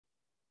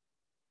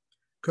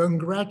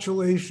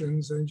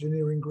Congratulations,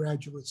 engineering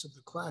graduates of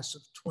the class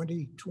of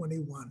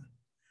 2021.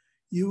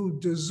 You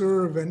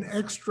deserve an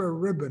extra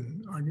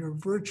ribbon on your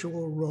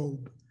virtual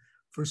robe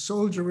for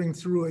soldiering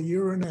through a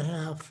year and a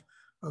half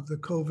of the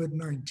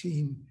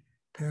COVID-19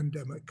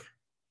 pandemic.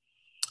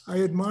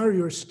 I admire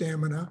your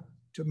stamina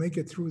to make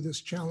it through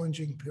this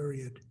challenging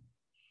period.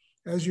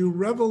 As you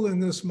revel in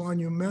this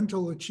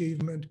monumental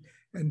achievement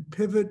and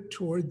pivot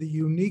toward the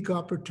unique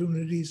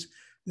opportunities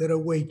that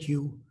await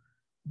you,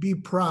 be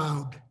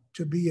proud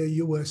to be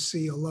a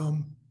USC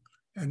alum,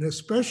 and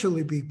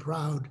especially be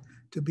proud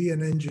to be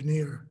an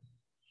engineer.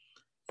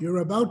 You're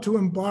about to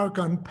embark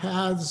on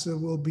paths that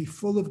will be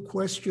full of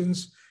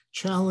questions,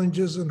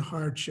 challenges, and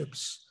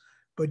hardships,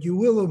 but you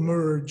will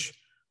emerge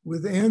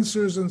with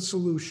answers and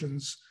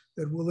solutions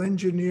that will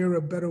engineer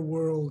a better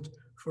world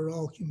for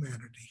all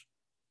humanity.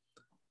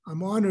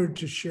 I'm honored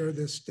to share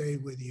this day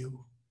with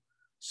you.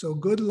 So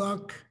good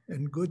luck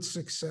and good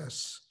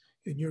success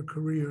in your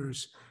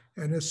careers,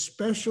 and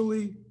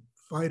especially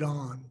fight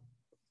on.